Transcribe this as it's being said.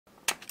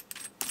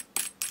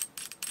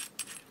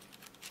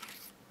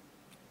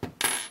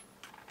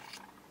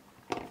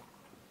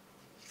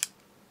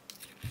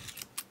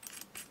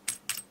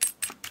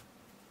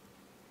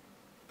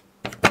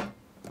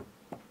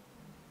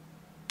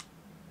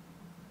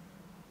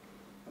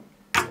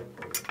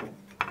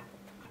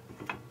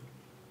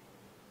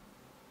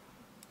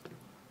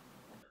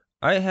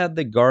I had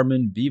the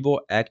Garmin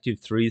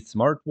VivoActive 3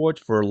 smartwatch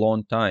for a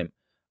long time.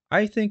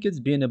 I think it's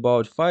been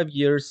about 5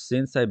 years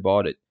since I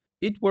bought it.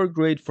 It worked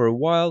great for a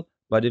while,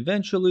 but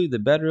eventually the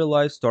battery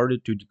life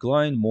started to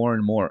decline more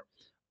and more.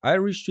 I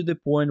reached to the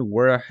point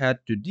where I had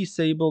to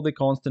disable the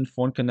constant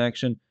phone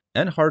connection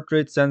and heart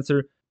rate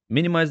sensor,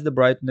 minimize the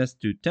brightness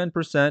to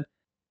 10%,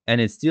 and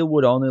it still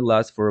would only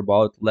last for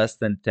about less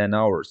than 10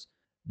 hours.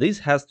 This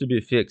has to be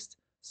fixed,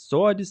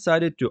 so I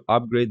decided to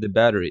upgrade the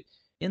battery.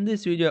 In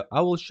this video,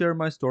 I will share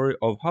my story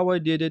of how I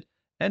did it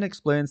and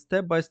explain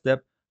step by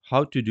step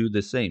how to do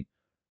the same.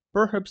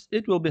 Perhaps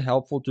it will be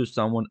helpful to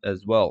someone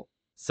as well.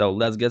 So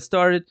let's get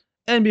started.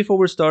 And before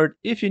we start,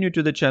 if you're new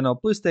to the channel,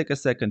 please take a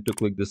second to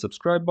click the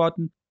subscribe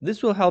button.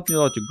 This will help me a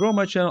lot to grow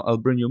my channel. I'll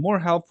bring you more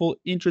helpful,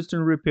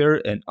 interesting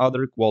repair and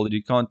other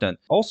quality content.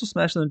 Also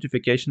smash the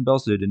notification bell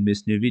so you don't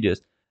miss new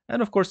videos.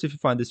 And of course, if you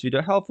find this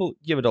video helpful,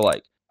 give it a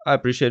like. I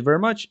appreciate it very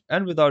much,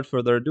 and without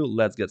further ado,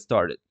 let's get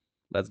started.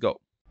 Let's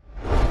go.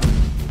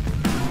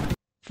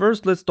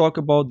 First, let's talk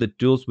about the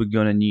tools we're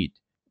gonna need.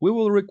 We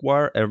will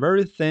require a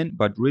very thin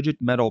but rigid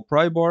metal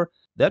pry bar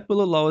that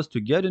will allow us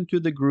to get into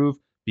the groove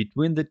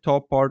between the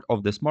top part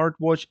of the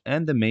smartwatch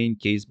and the main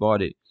case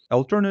body.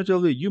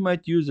 Alternatively, you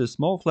might use a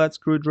small flat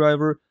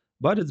screwdriver,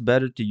 but it's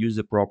better to use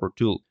a proper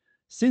tool.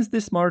 Since the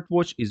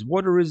smartwatch is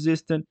water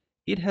resistant,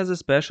 it has a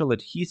special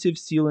adhesive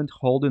sealant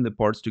holding the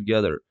parts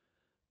together.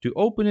 To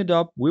open it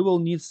up, we will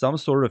need some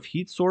sort of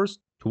heat source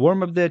to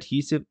warm up the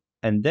adhesive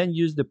and then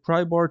use the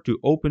pry bar to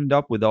open it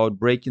up without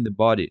breaking the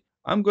body.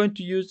 I'm going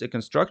to use a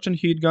construction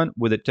heat gun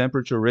with a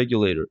temperature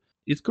regulator.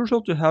 It's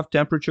crucial to have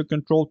temperature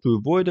control to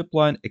avoid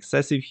applying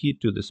excessive heat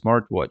to the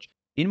smartwatch.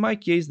 In my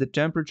case, the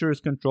temperature is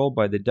controlled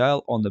by the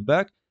dial on the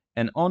back,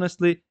 and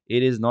honestly,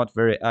 it is not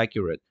very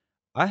accurate.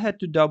 I had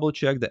to double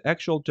check the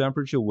actual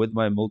temperature with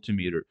my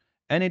multimeter,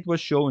 and it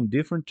was showing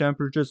different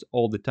temperatures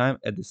all the time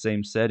at the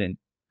same setting.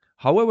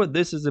 However,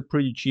 this is a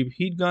pretty cheap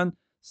heat gun,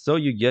 so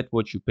you get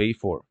what you pay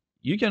for.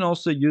 You can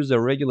also use a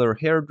regular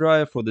hair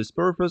dryer for this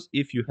purpose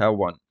if you have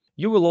one.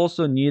 You will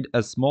also need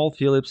a small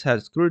Phillips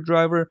head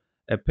screwdriver,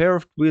 a pair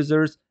of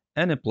tweezers,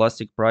 and a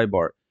plastic pry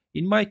bar.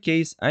 In my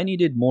case, I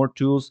needed more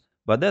tools,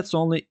 but that's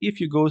only if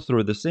you go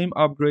through the same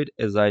upgrade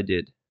as I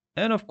did.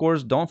 And of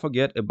course, don't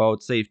forget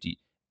about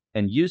safety,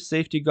 and use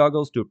safety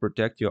goggles to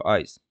protect your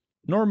eyes.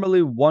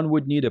 Normally, one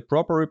would need a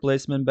proper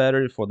replacement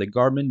battery for the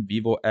Garmin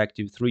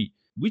VivoActive 3,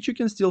 which you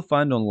can still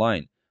find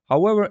online.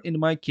 However, in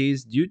my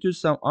case, due to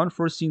some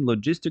unforeseen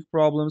logistic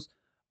problems,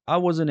 I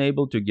wasn't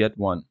able to get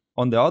one.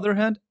 On the other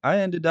hand, I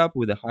ended up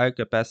with a higher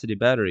capacity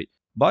battery,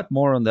 but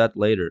more on that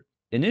later.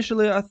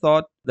 Initially, I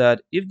thought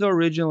that if the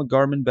original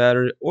Garmin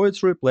battery or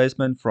its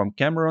replacement from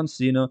Cameron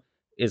Sino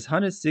is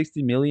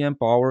 160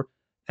 mAh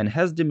and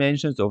has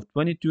dimensions of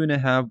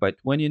 22.5 by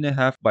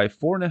 20.5 by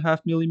 4.5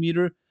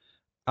 mm,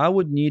 I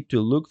would need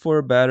to look for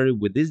a battery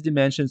with these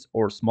dimensions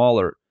or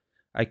smaller.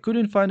 I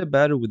couldn't find a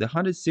battery with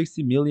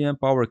 160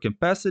 mAh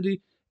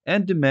capacity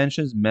and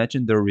dimensions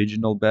matching the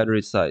original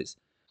battery size.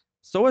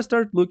 So I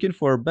started looking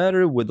for a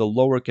battery with a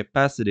lower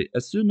capacity,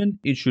 assuming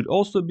it should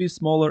also be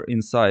smaller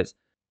in size.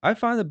 I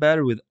found a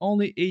battery with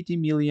only 80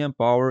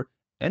 mAh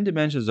and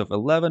dimensions of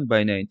 11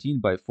 by 19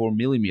 by 4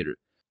 mm.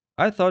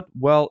 I thought,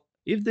 well,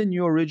 if the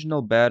new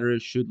original battery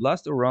should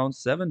last around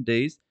 7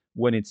 days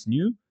when it's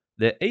new,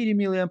 the 80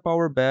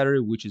 mAh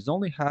battery, which is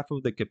only half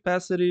of the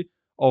capacity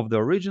of the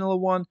original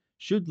one,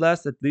 should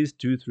last at least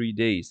 2-3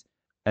 days,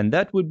 and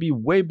that would be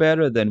way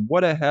better than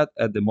what I had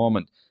at the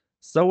moment,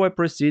 so I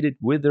proceeded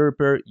with the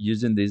repair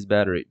using this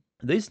battery.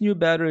 This new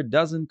battery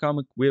doesn't come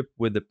equipped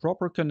with the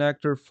proper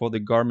connector for the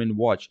Garmin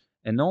watch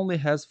and only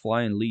has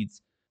flying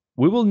leads.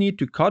 We will need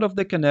to cut off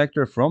the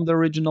connector from the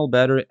original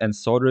battery and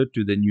solder it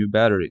to the new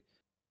battery.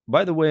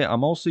 By the way,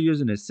 I'm also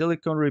using a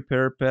silicone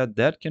repair pad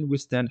that can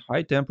withstand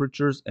high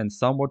temperatures and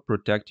somewhat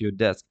protect your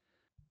desk.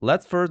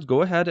 Let's first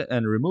go ahead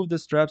and remove the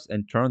straps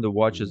and turn the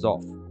watches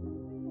off.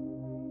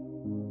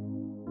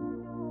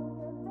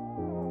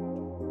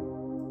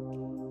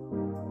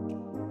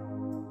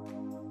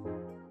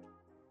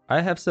 I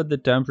have set the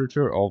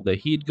temperature of the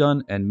heat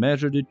gun and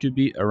measured it to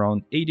be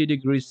around 80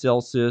 degrees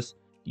Celsius.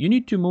 You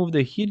need to move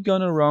the heat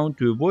gun around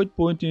to avoid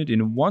pointing it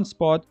in one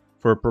spot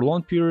for a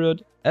prolonged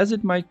period, as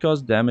it might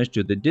cause damage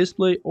to the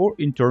display or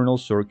internal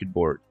circuit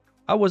board.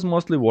 I was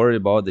mostly worried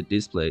about the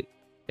display.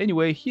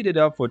 Anyway, heat it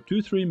up for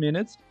 2-3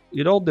 minutes.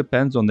 It all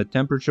depends on the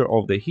temperature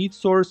of the heat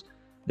source.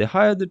 The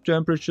higher the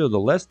temperature, the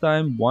less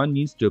time one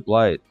needs to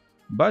apply it.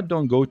 But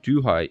don't go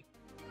too high.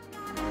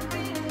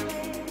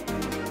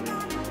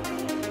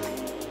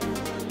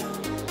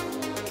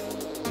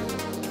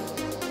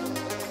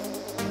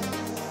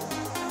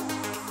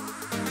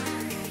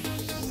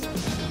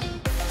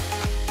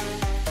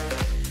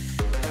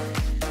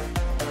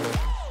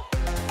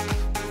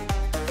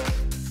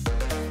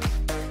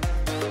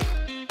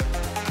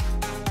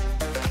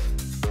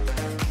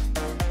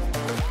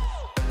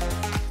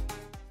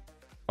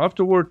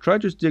 Afterward, try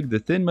to stick the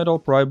thin metal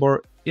pry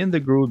bar in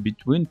the groove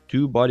between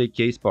two body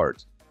case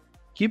parts.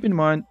 Keep in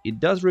mind, it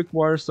does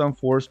require some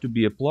force to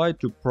be applied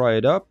to pry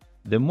it up,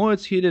 The more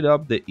it's heated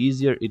up, the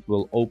easier it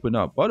will open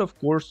up, but of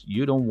course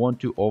you don't want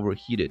to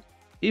overheat it.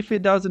 If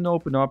it doesn't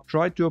open up,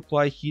 try to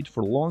apply heat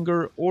for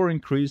longer or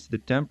increase the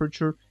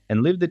temperature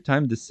and leave the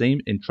time the same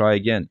and try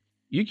again.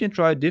 You can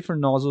try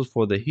different nozzles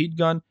for the heat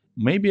gun,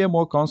 maybe a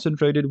more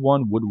concentrated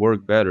one would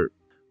work better.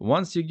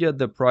 Once you get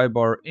the pry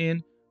bar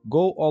in,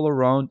 go all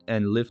around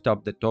and lift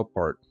up the top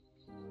part.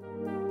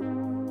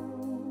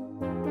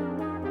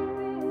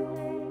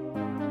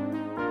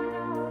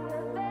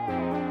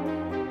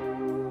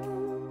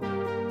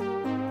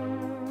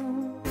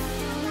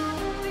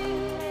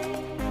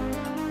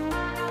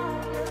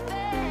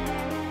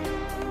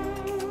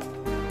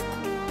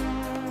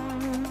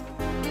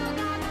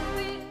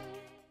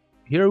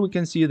 Here we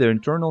can see the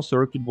internal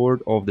circuit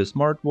board of the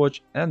smartwatch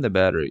and the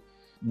battery.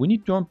 We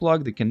need to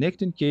unplug the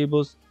connecting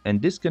cables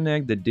and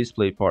disconnect the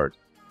display part.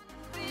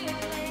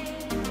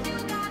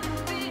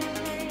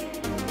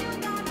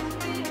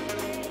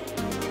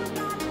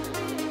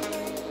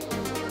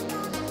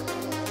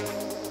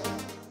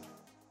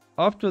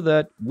 After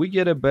that, we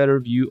get a better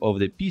view of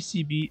the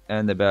PCB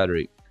and the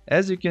battery.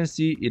 As you can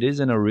see, it is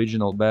an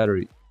original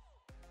battery.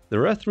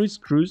 There are 3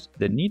 screws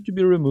that need to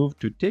be removed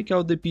to take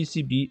out the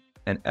PCB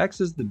and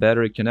access the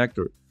battery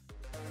connector.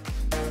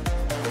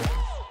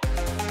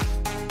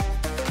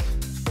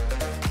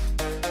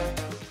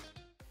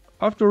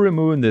 After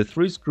removing the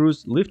 3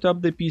 screws, lift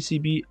up the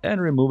PCB and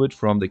remove it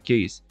from the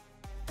case.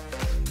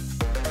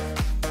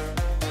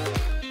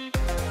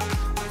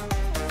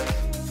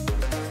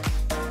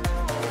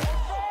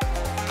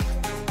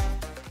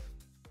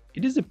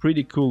 It is a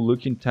pretty cool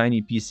looking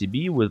tiny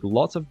PCB with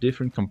lots of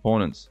different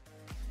components.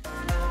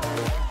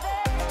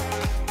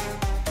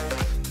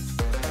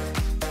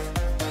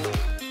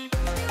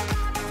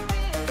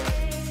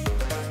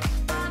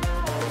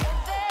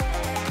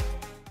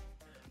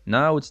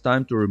 Now it's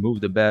time to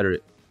remove the battery,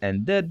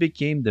 and that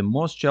became the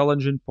most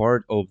challenging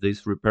part of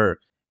this repair,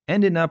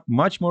 ending up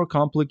much more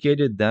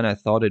complicated than I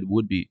thought it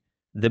would be.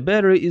 The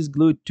battery is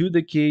glued to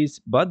the case,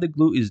 but the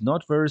glue is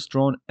not very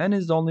strong and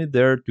is only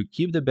there to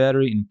keep the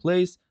battery in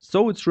place,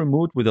 so it's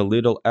removed with a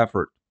little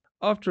effort.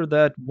 After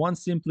that, one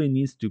simply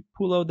needs to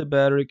pull out the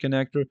battery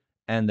connector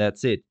and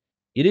that's it.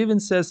 It even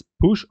says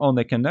push on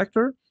the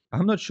connector.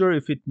 I'm not sure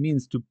if it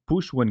means to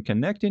push when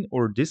connecting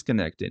or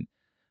disconnecting,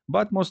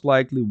 but most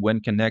likely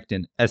when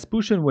connecting, as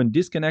pushing when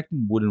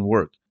disconnecting wouldn't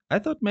work. I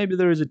thought maybe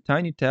there is a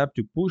tiny tab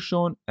to push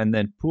on and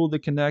then pull the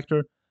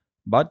connector,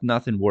 but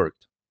nothing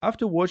worked.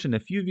 After watching a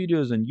few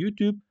videos on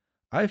YouTube,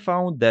 I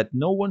found that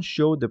no one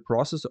showed the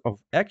process of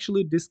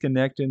actually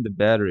disconnecting the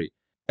battery,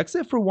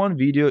 except for one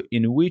video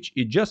in which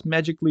it just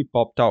magically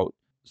popped out.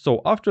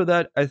 So after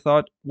that I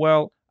thought,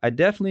 well, I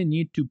definitely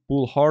need to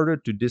pull harder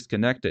to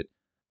disconnect it.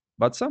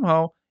 But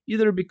somehow,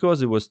 either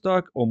because it was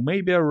stuck or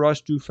maybe I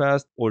rushed too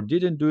fast or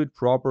didn't do it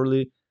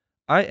properly,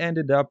 I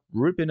ended up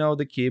ripping out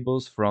the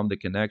cables from the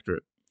connector.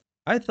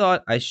 I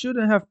thought I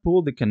shouldn't have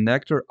pulled the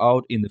connector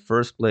out in the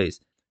first place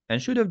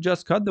and should have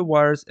just cut the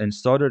wires and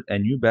soldered a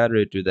new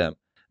battery to them.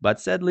 But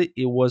sadly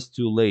it was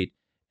too late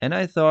and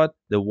I thought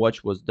the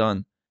watch was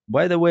done.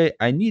 By the way,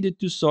 I needed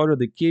to solder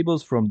the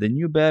cables from the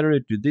new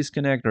battery to this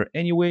connector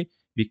anyway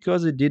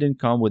because it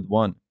didn't come with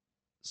one.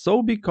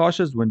 So be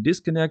cautious when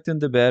disconnecting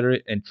the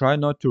battery and try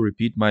not to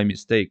repeat my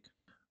mistake.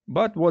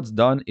 But what's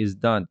done is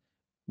done.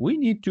 We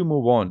need to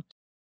move on.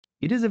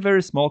 It is a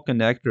very small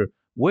connector,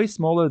 way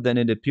smaller than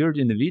it appeared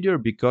in the video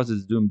because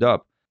it's zoomed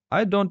up.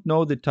 I don't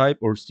know the type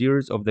or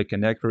series of the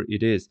connector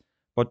it is.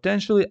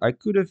 Potentially I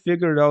could have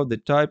figured out the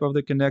type of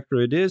the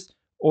connector it is,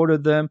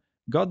 ordered them,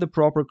 got the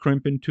proper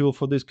crimping tool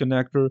for this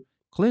connector,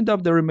 cleaned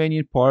up the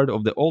remaining part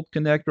of the old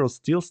connector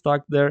still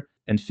stuck there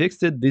and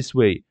fixed it this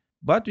way.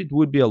 But it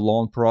would be a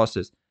long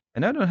process,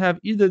 and I don't have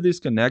either these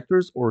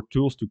connectors or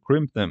tools to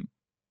crimp them.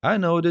 I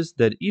noticed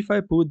that if I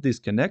put these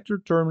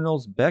connector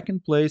terminals back in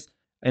place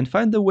and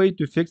find a way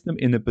to fix them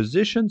in a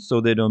position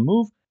so they don't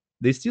move,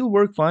 they still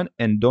work fine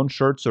and don't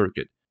short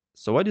circuit.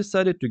 So I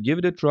decided to give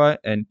it a try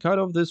and cut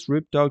off these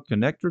ripped out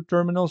connector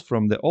terminals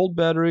from the old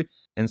battery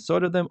and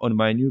solder them on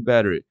my new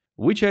battery,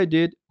 which I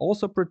did,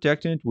 also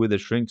protecting it with a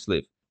shrink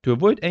sleeve. To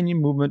avoid any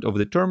movement of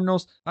the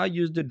terminals, I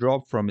used a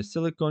drop from a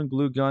silicone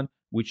glue gun,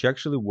 which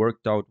actually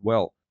worked out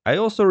well. I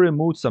also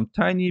removed some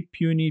tiny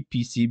puny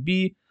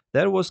PCB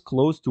that was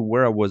close to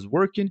where I was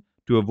working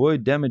to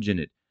avoid damaging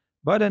it,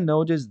 but I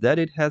noticed that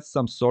it had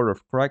some sort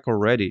of crack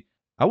already.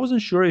 I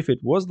wasn't sure if it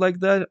was like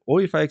that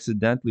or if I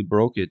accidentally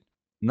broke it.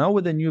 Now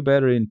with the new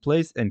battery in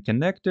place and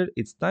connected,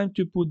 it's time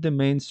to put the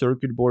main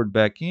circuit board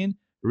back in,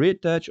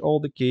 reattach all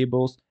the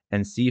cables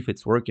and see if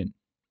it's working.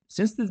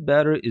 Since this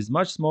battery is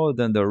much smaller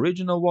than the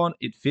original one,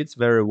 it fits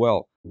very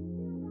well.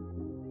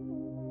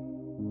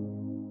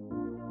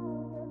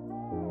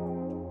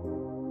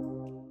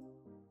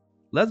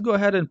 Let's go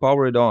ahead and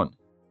power it on.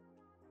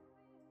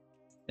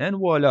 And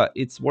voila,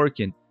 it's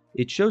working.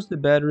 It shows the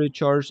battery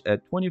charged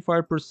at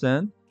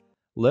 25%.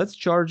 Let's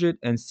charge it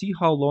and see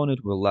how long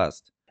it will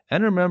last.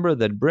 And remember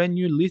that brand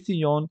new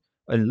lithium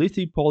and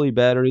lithium poly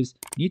batteries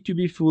need to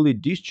be fully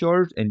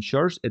discharged and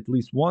charged at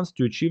least once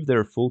to achieve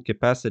their full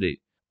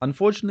capacity.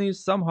 Unfortunately,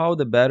 somehow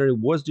the battery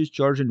was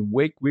discharging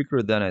way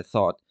quicker than I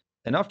thought,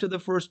 and after the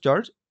first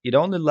charge, it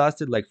only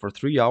lasted like for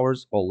 3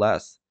 hours or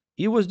less.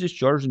 It was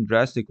discharging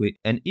drastically,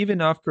 and even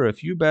after a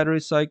few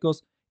battery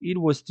cycles, it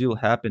was still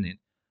happening.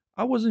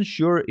 I wasn't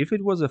sure if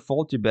it was a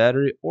faulty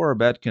battery or a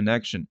bad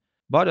connection,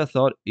 but I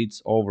thought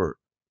it's over.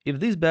 If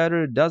this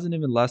battery doesn't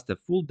even last a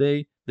full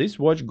day, this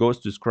watch goes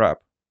to scrap.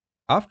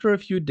 After a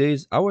few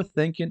days, I was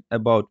thinking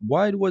about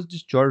why it was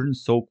discharging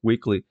so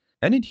quickly,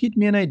 and it hit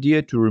me an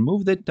idea to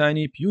remove that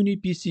tiny puny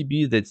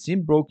PCB that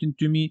seemed broken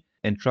to me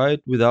and try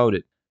it without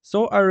it.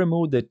 So I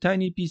removed that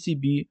tiny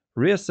PCB,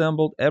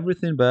 reassembled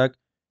everything back,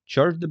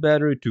 charged the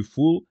battery to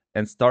full,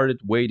 and started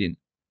waiting.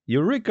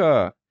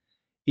 Eureka!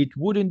 It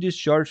wouldn't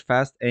discharge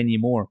fast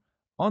anymore.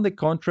 On the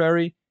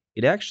contrary,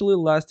 it actually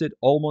lasted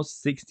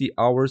almost 60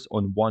 hours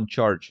on one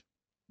charge.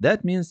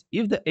 That means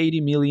if the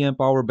 80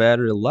 mAh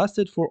battery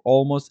lasted for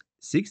almost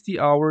 60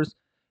 hours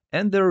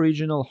and the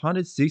original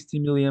 160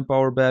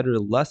 mAh battery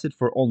lasted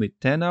for only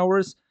 10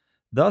 hours,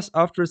 thus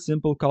after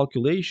simple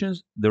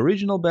calculations, the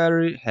original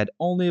battery had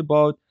only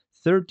about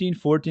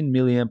 13-14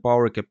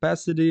 mAh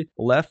capacity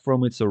left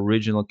from its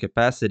original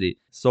capacity,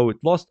 so it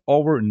lost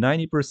over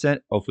 90%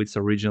 of its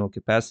original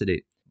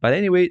capacity. But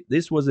anyway,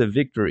 this was a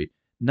victory.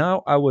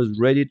 Now I was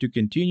ready to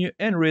continue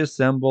and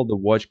reassemble the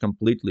watch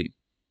completely.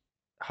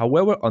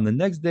 However, on the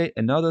next day,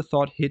 another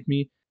thought hit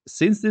me.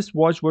 Since this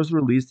watch was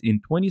released in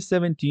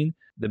 2017,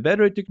 the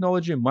battery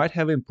technology might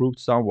have improved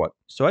somewhat,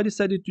 so I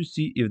decided to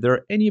see if there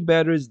are any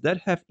batteries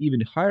that have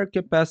even higher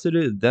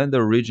capacity than the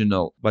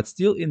original, but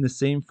still in the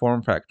same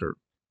form factor.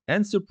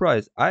 And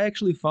surprise, I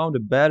actually found a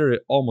battery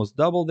almost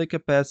double the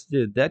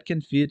capacity that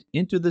can fit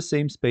into the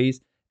same space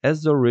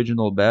as the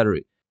original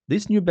battery.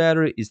 This new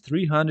battery is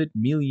 300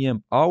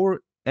 mAh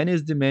and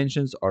its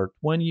dimensions are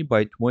 20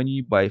 by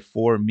 20 by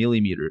 4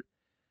 mm.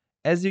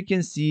 As you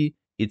can see,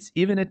 it's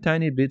even a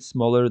tiny bit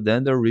smaller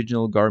than the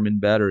original Garmin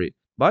battery,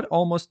 but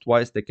almost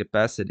twice the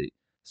capacity.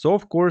 So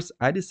of course,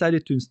 I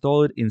decided to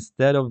install it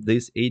instead of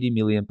this 80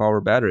 mAh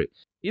battery.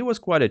 It was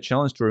quite a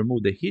challenge to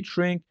remove the heat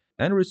shrink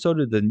and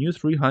resolder the new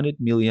 300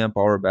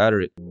 mAh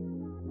battery.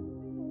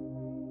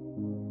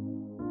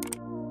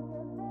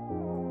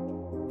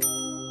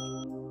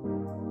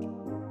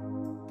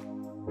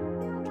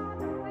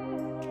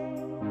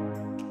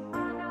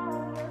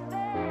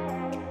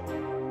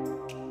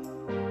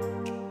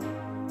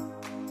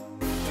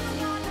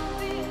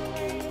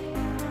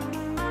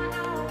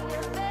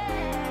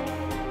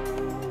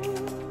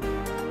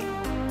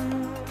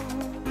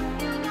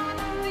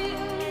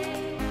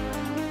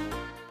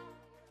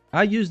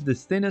 I used the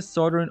thinnest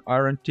soldering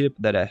iron tip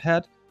that I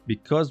had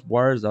because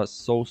wires are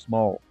so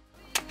small.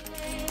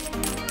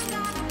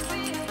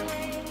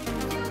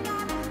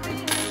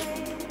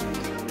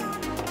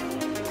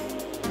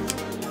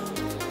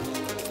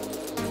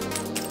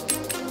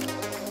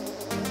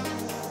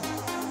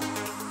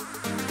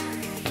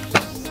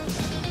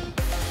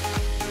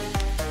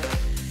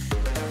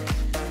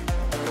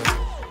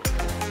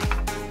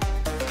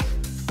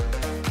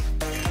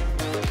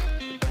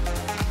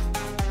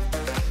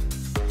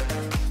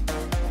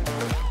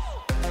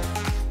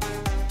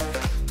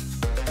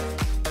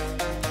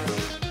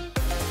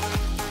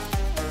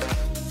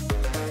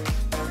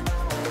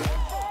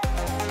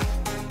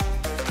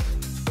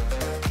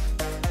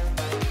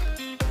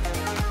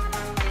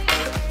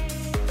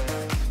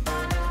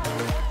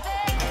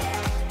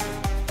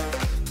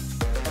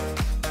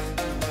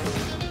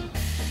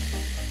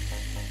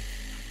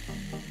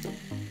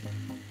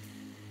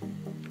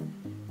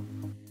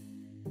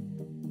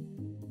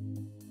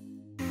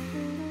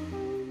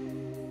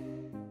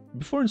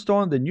 Before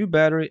installing the new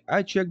battery,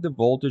 I checked the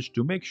voltage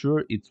to make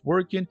sure it's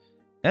working,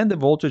 and the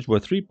voltage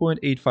was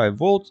 3.85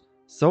 volts,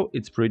 so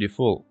it's pretty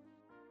full.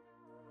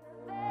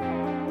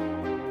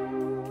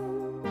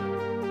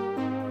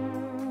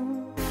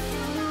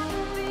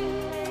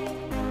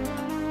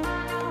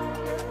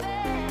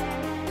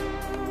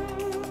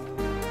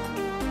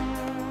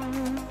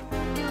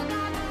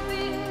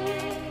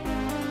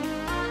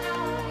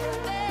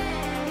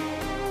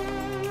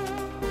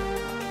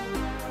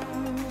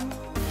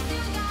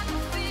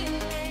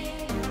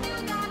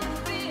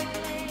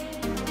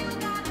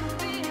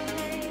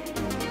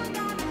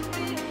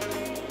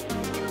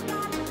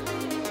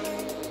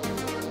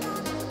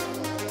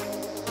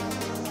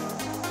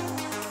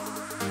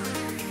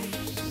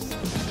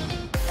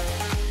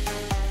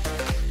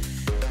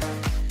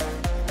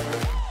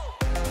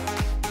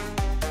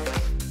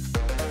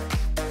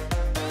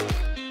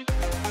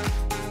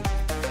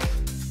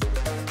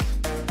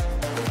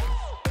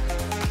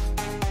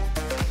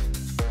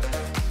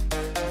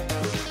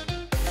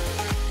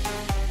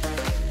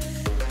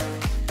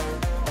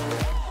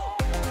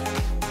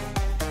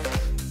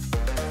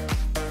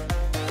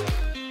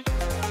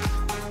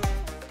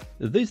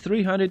 This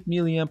 300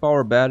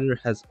 mAh battery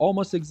has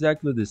almost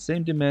exactly the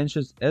same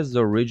dimensions as the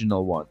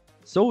original one,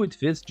 so it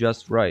fits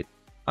just right.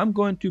 I'm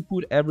going to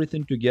put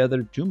everything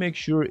together to make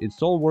sure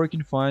it's all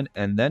working fine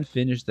and then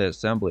finish the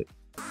assembly.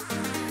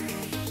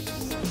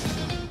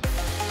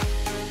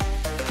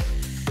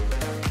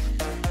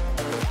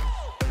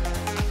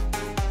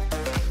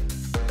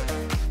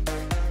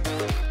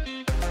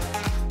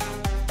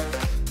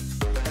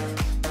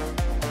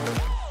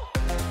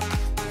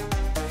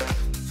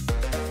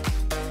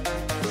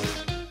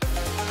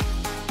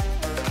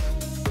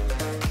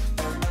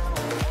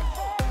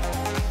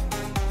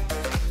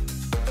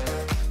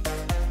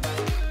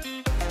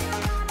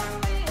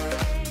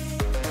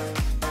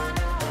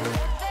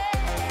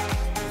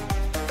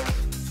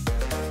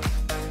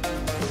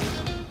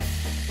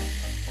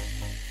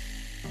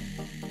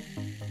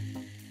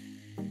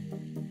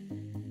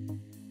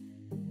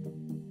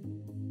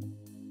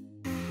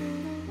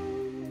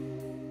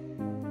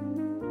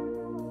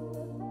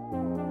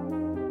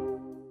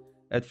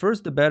 At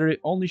first the battery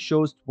only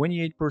shows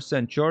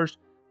 28% charged,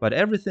 but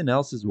everything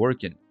else is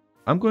working.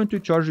 I'm going to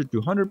charge it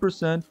to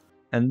 100%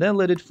 and then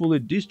let it fully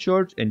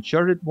discharge and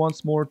charge it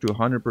once more to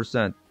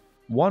 100%.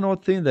 One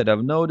odd thing that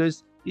I've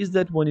noticed is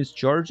that when it's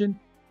charging,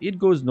 it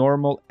goes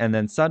normal and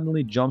then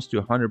suddenly jumps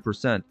to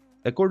 100%.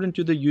 According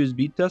to the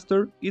USB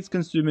tester, it's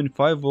consuming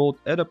 5V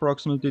at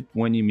approximately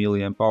 20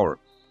 mAh.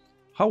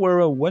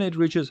 However, when it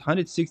reaches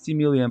 160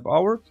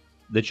 mAh,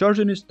 the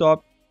charging is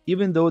stopped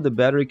even though the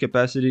battery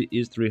capacity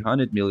is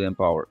 300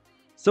 mAh.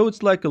 So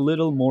it's like a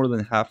little more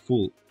than half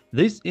full.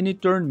 This in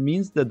turn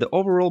means that the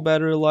overall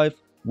battery life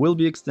will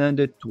be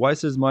extended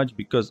twice as much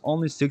because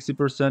only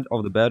 60%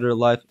 of the battery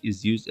life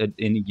is used at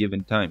any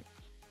given time.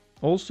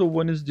 Also,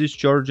 when it's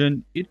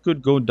discharging, it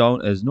could go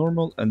down as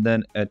normal and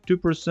then at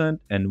 2%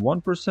 and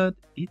 1%,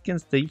 it can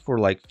stay for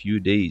like few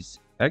days.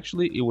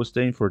 Actually, it was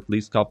staying for at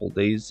least couple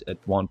days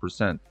at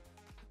 1%.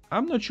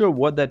 I'm not sure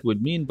what that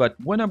would mean, but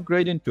when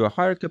upgrading to a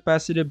higher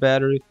capacity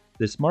battery,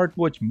 the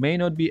smartwatch may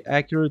not be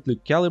accurately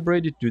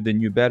calibrated to the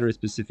new battery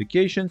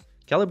specifications.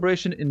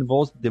 Calibration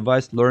involves the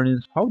device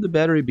learning how the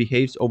battery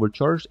behaves over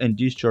charge and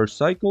discharge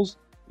cycles.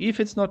 If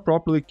it's not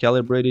properly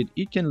calibrated,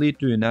 it can lead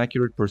to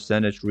inaccurate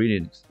percentage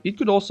readings. It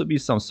could also be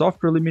some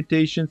software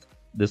limitations.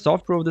 The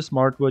software of the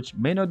smartwatch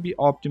may not be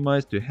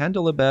optimized to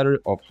handle a battery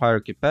of higher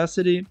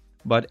capacity.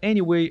 But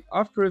anyway,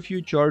 after a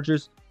few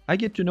charges, I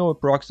get to know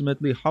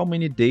approximately how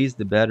many days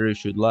the battery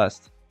should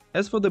last.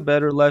 As for the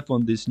battery life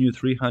on this new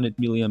 300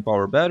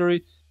 mAh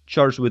battery,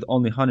 charged with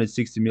only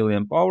 160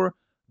 mAh,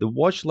 the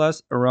watch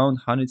lasts around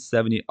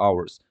 170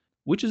 hours,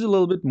 which is a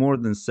little bit more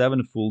than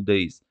 7 full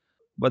days.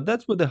 But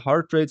that's with the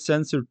heart rate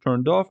sensor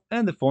turned off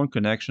and the phone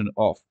connection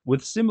off.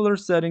 With similar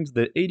settings,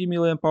 the 80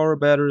 mAh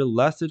battery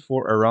lasted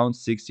for around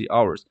 60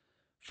 hours.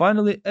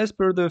 Finally, as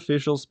per the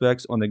official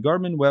specs on the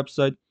Garmin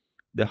website,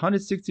 the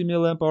 160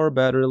 mAh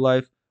battery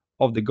life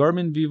of the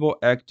Garmin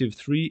VivoActive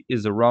 3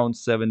 is around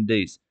 7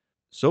 days.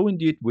 So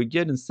indeed, we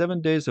get in 7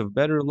 days of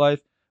battery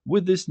life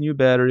with this new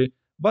battery,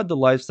 but the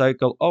life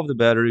cycle of the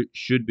battery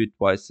should be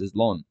twice as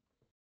long.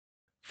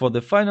 For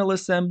the final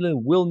assembly,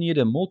 we'll need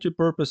a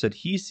multi-purpose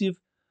adhesive.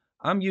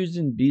 I'm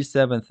using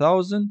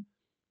B7000.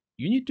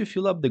 You need to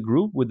fill up the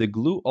groove with the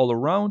glue all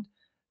around,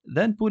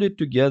 then put it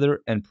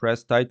together and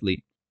press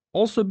tightly.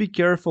 Also be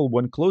careful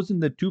when closing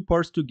the two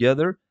parts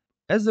together,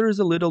 as there is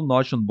a little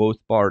notch on both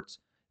parts.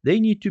 They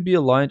need to be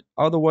aligned,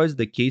 otherwise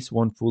the case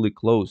won't fully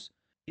close.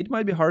 It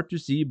might be hard to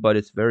see, but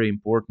it's very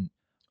important.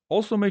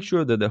 Also make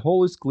sure that the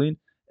hole is clean,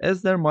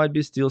 as there might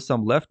be still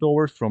some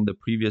leftovers from the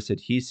previous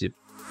adhesive.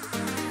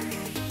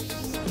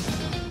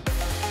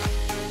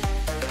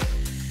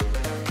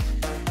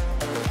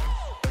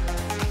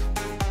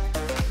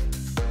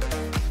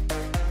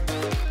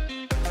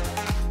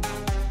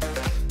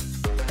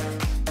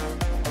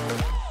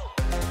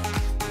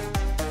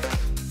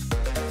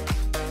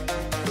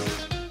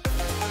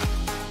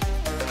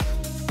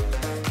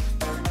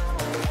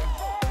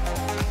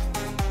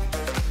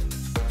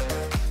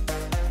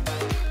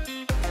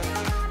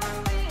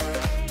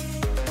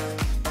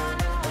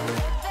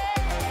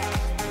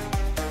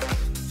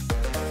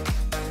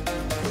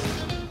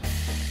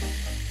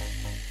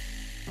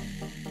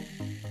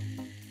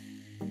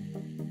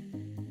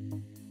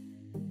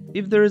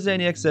 If there is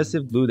any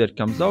excessive glue that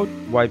comes out,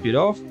 wipe it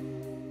off.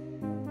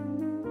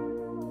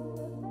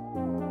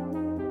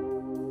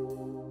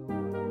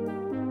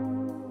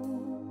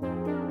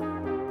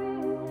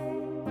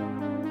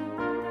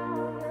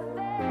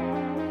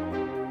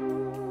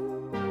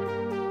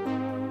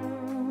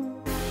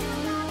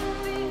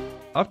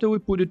 After we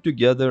put it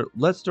together,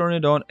 let's turn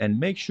it on and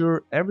make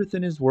sure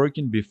everything is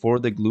working before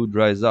the glue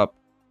dries up.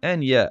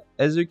 And yeah,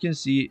 as you can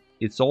see,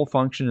 it's all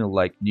functioning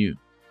like new.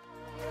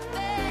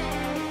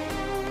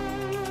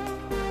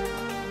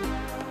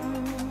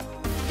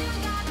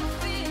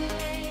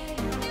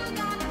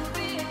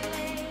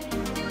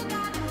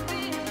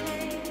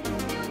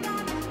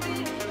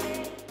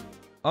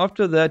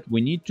 After that,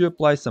 we need to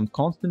apply some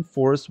constant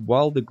force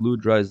while the glue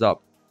dries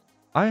up.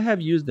 I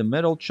have used a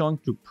metal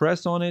chunk to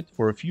press on it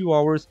for a few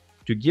hours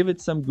to give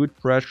it some good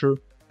pressure,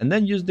 and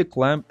then used the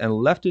clamp and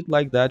left it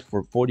like that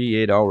for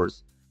 48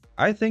 hours.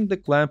 I think the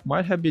clamp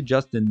might have been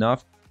just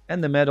enough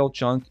and the metal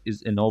chunk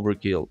is an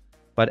overkill.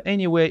 But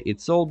anyway,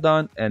 it's all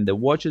done and the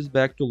watch is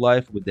back to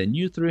life with the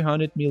new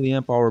 300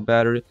 mAh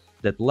battery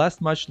that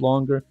lasts much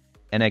longer,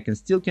 and I can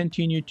still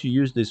continue to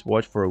use this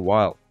watch for a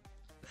while.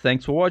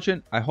 Thanks for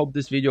watching. I hope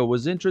this video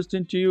was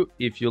interesting to you.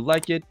 If you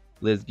like it,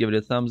 please give it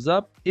a thumbs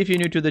up. If you're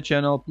new to the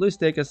channel, please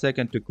take a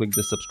second to click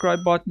the subscribe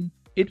button.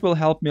 It will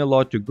help me a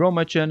lot to grow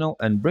my channel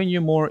and bring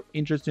you more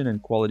interesting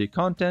and quality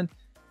content.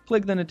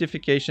 Click the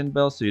notification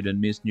bell so you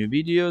don't miss new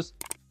videos.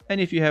 And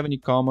if you have any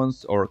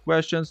comments or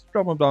questions,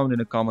 drop them down in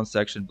the comment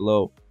section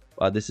below.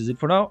 But this is it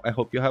for now. I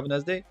hope you have a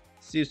nice day.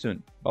 See you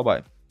soon. Bye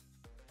bye.